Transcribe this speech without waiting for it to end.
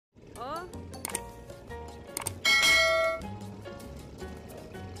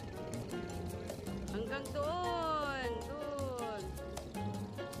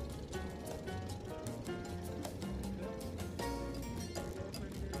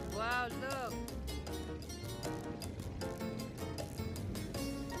Wow, look.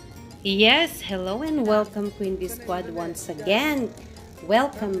 Yes, hello and welcome Queen Bee Squad once again.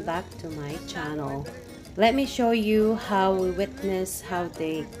 Welcome back to my channel. Let me show you how we witness how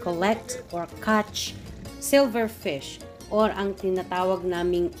they collect or catch silverfish or ang tinatawag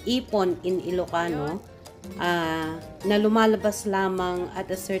naming ipon in Ilocano na lumalabas lamang at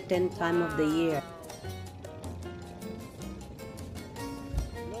a certain time of the year.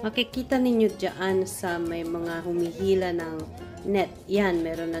 Makikita ninyo dyan sa may mga humihila ng net. Yan,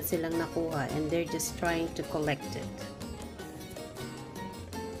 meron na silang nakuha and they're just trying to collect it.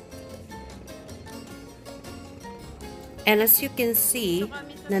 And as you can see,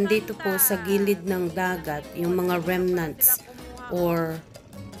 nandito po sa gilid ng dagat yung mga remnants or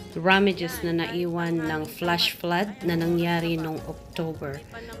damages na naiwan ng flash flood na nangyari noong October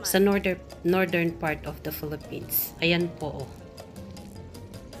sa northern part of the Philippines. Ayan po.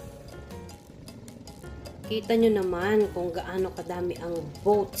 Kita nyo naman kung gaano kadami ang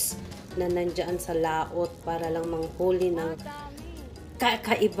boats na nandyan sa laot para lang manghuli ng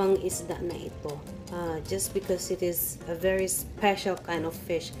kakaibang isda na ito. Just because it is a very special kind of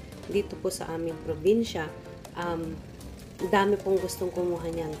fish dito po sa aming probinsya, dami pong gustong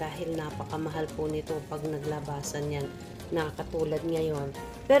kumuha niyan dahil napakamahal po nito pag naglabasan yan na katulad ngayon.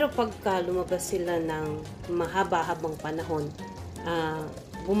 Pero pagka lumabas sila ng mahaba-habang panahon,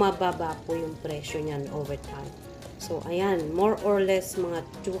 bumababa po yung presyo niyan over time. So, ayan, more or less mga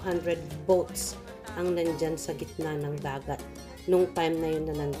 200 boats ang nandyan sa gitna ng dagat nung time na yun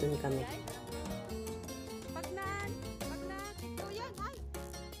na nandun kami.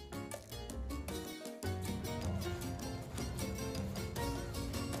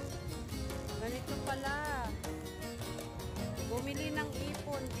 Ganito pala. Bumili ng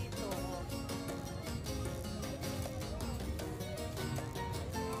ipon dito.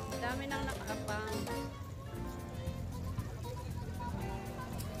 Dami nang nakaabang.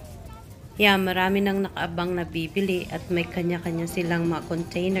 Yeah, marami nang nakaabang na bibili at may kanya-kanya silang mga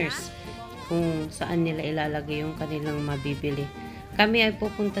containers kung saan nila ilalagay yung kanilang mabibili. Kami ay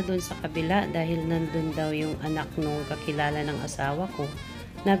pupunta dun sa kabila dahil nandun daw yung anak nung kakilala ng asawa ko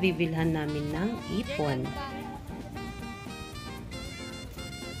na bibilhan namin ng ipon.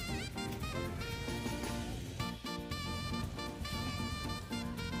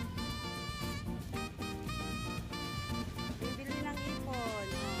 Bibili ng ipon.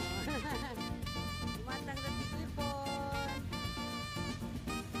 Tumatanggap ng ipon.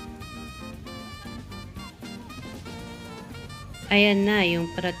 Ayan na,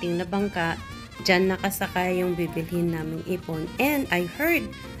 yung parating na bangka, dyan nakasakay yung bibilhin naming ipon. And I heard,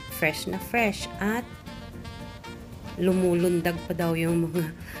 fresh na fresh at lumulundag pa daw yung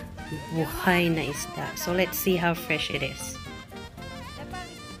mga buhay na isda. So let's see how fresh it is.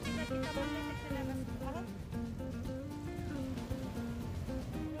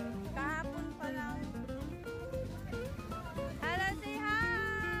 Kahapon pa lang. Hello, say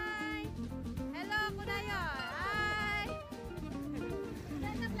hi! Hello, Kunayo! Hi!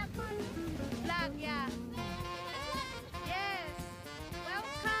 Vlog, yeah. Yes!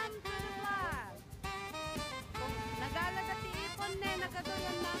 Welcome to the vlog! Nagala sa ti ipon na,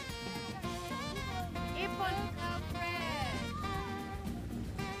 nagkatuyan na. Ipon ka, friend!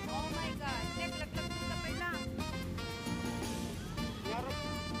 Oh my God! Laglag mo sa pay lang.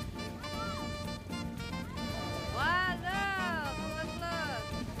 Wow, look! Look, look!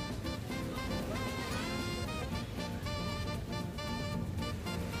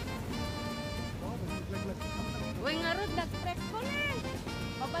 Uy, nga rod, nag-prep ko na eh.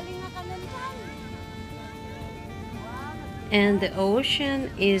 Pabaling nga ka nantan. And the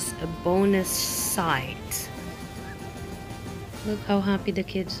ocean is a bonus sight. Look how happy the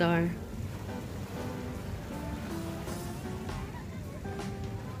kids are.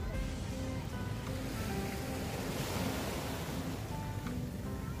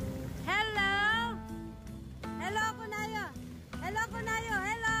 Hello! Hello, Kunayo! Hello, Kunayo!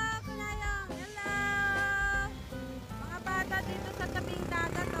 Hello, Kunayo! Hello! Mga bata dito sa tabing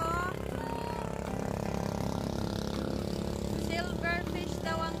dagat, oh. Silverfish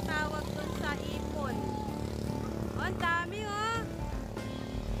daw ang tawag dun sa ipon. Oh, ang dami, oh.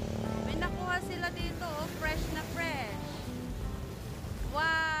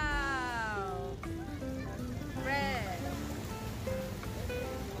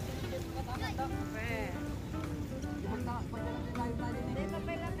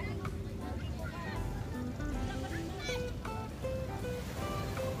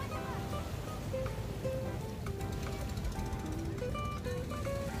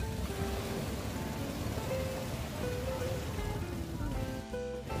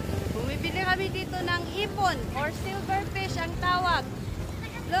 to ng ipon or silverfish ang tawag.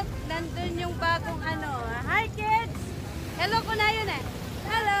 Look, nandun yung bagong ano. Hi kids! Hello ko na yun eh.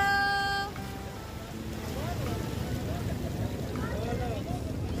 Hello!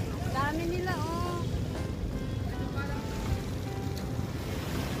 Dami nila oh.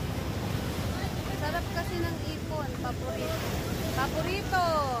 Sarap kasi ng ipon. Paborito. Paborito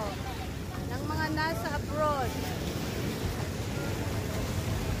ng mga nasa abroad.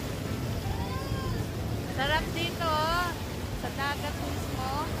 Sarap dito oh. Sa dagat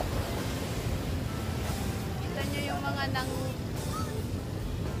mismo. Kita nyo yung mga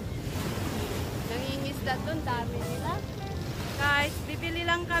nangingisda doon. Dami nila. Guys, bibili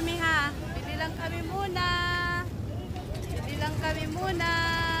lang kami ha. Bibili lang kami muna. Bibili lang kami muna.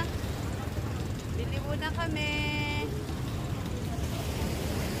 Bili muna kami.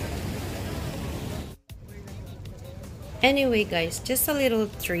 Anyway guys, just a little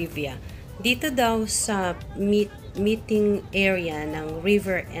trivia. Dito daw sa meeting area ng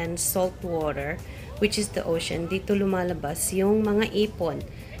river and salt water, which is the ocean, dito lumalabas yung mga ipon.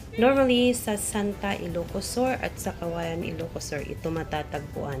 Normally, sa Santa Ilocosur at sa Kawayan Ilocosur, ito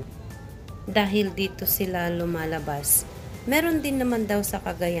matatagpuan. Dahil dito sila lumalabas. Meron din naman daw sa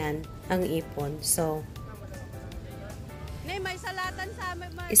Cagayan ang ipon. So, may salatan sa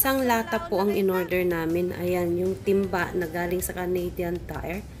isang lata po ang in-order namin. Ayan, yung timba na galing sa Canadian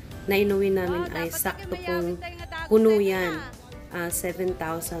Tire na inuwi namin ay sakto pong puno yan.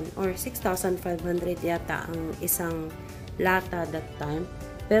 7,000 or 6,500 yata ang isang lata that time.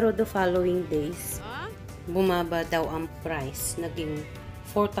 Pero the following days, bumaba daw ang price. Naging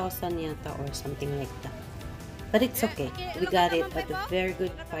 4,000 yata or something like that. But it's okay. We got it at a very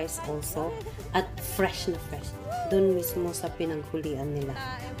good price also. At fresh na fresh. Doon mismo sa pinaghulian nila.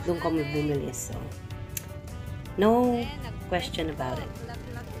 Doon kami bumili. So, no question about it.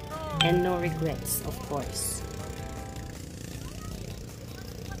 And no regrets, of course.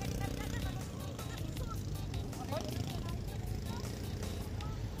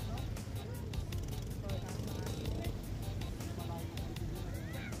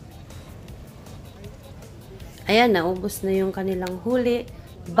 Ayan, naubos na yung kanilang huli.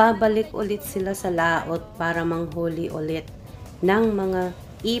 Babalik ulit sila sa laot para manghuli ulit ng mga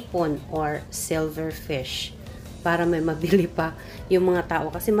ipon or silverfish. Para may mabili pa yung mga tao.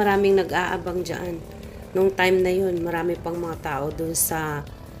 Kasi maraming nag-aabang dyan. Nung time na yun, marami pang mga tao dun sa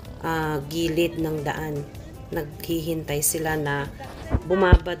gilid ng daan. Naghihintay sila na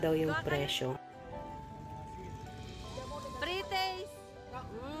bumaba daw yung presyo.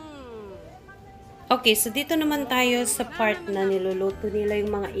 Okay, so dito naman tayo sa part na niluluto nila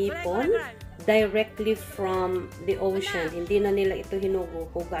yung mga ipon directly from the ocean. Hindi na nila ito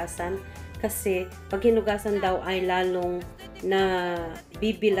hinugasan kasi pag hinugasan daw ay lalong na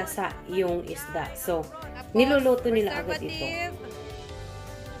bibilasa yung isda. So, niluluto nila agad ito.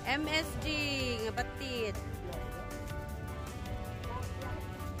 MSG, nga batit.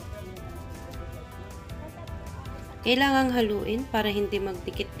 Kailangang haluin para hindi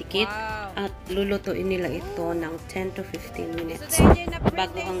magdikit-dikit at lulutuin nila ito ng 10 to 15 minutes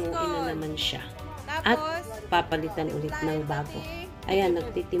bago hanguin na naman siya. At papalitan ulit ng bago. Ayan,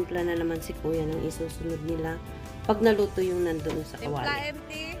 nagtitimpla na naman si Kuya ng isusunod nila pag naluto yung nandoon sa kawali. Timpla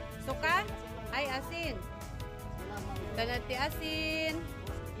empty, suka, ay asin. Tanati asin.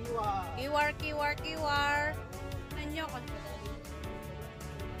 Kiwar. Nanyo ko.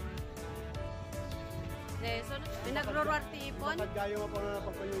 So, pinagro-roar ti ipon? Pagkayo mo pa na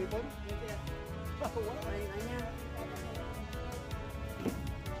pagkayo ipon?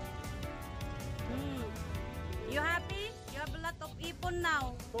 You happy? You have a lot of ipon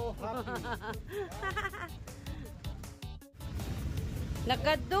now. So happy.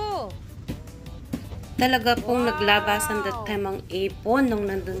 Nagado. Talaga pong naglabasan that time ang ipon nung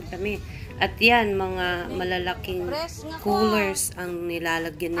nandun kami. At yan, mga malalaking coolers ang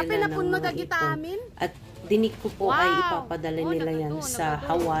nilalagyan nila ng mga ipon. At dinig ko po ay ipapadala nila yan sa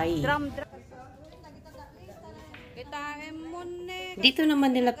Hawaii. Dito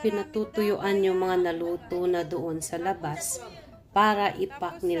naman nila pinatutuyuan yung mga naluto na doon sa labas para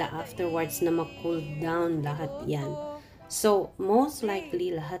ipack nila afterwards na mag-cool down lahat yan. So, most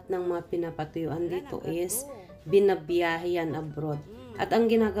likely, lahat ng mga pinapatuyuan dito is binabiyahe yan abroad. At ang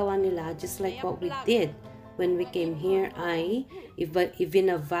ginagawa nila, just like what we did when we came here, ay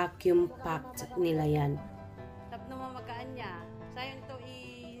vacuum packed nila yan. Tap naman magaan niya. Sayang ito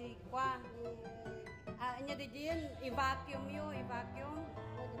anya di diyan, i-vacuum yo, i-vacuum.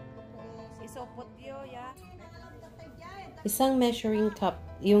 Isopot yo, ya. Isang measuring cup,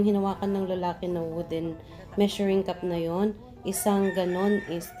 yung hinawakan ng lalaki na wooden measuring cup na yon, Isang ganon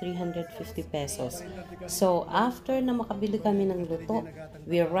is 350 pesos. So, after na makabili kami ng luto,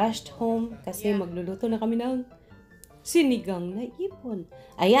 we rushed home kasi magluluto na kami ng sinigang na ipon.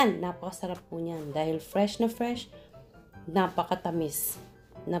 Ayan, napakasarap po niyan. Dahil fresh na fresh, napakatamis.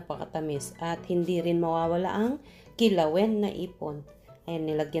 Napakatamis. At hindi rin mawawala ang kilawin na ipon. Ayan,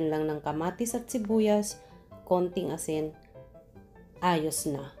 nilagyan lang ng kamatis at sibuyas, konting asin, ayos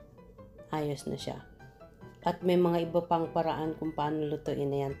na. Ayos na siya. At may mga iba pang paraan kung paano lutuin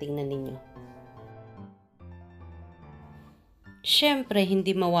na yan. Tingnan ninyo. Siyempre,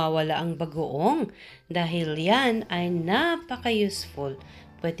 hindi mawawala ang bagoong dahil yan ay napaka-useful.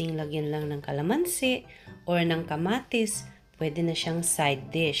 Pwedeng lagyan lang ng kalamansi or ng kamatis. Pwede na siyang side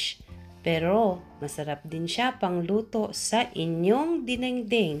dish. Pero, masarap din siya pang luto sa inyong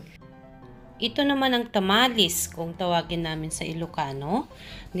dinengdeng. Ito naman ang tamalis kung tawagin namin sa Ilocano.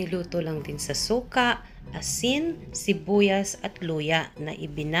 Niluto lang din sa suka, asin, sibuyas at luya na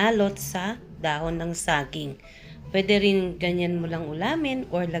ibinalot sa dahon ng saging. Pwede rin ganyan mo lang ulamin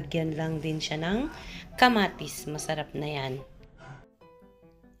or lagyan lang din siya ng kamatis. Masarap na yan.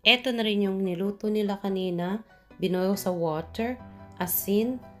 Ito na rin yung niluto nila kanina. Binoil sa water,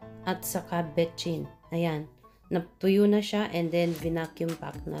 asin, at saka betchin. Ayan. Natuyo na siya and then vacuum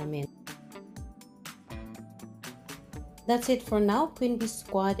pack namin. That's it for now, Queen Bee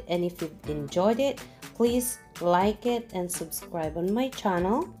Squad, and if you've enjoyed it, please like it and subscribe on my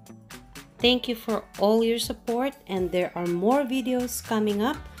channel. Thank you for all your support, and there are more videos coming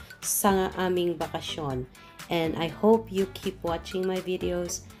up sa aming bakasyon. And I hope you keep watching my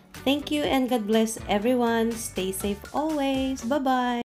videos. Thank you and God bless everyone. Stay safe always. Bye-bye.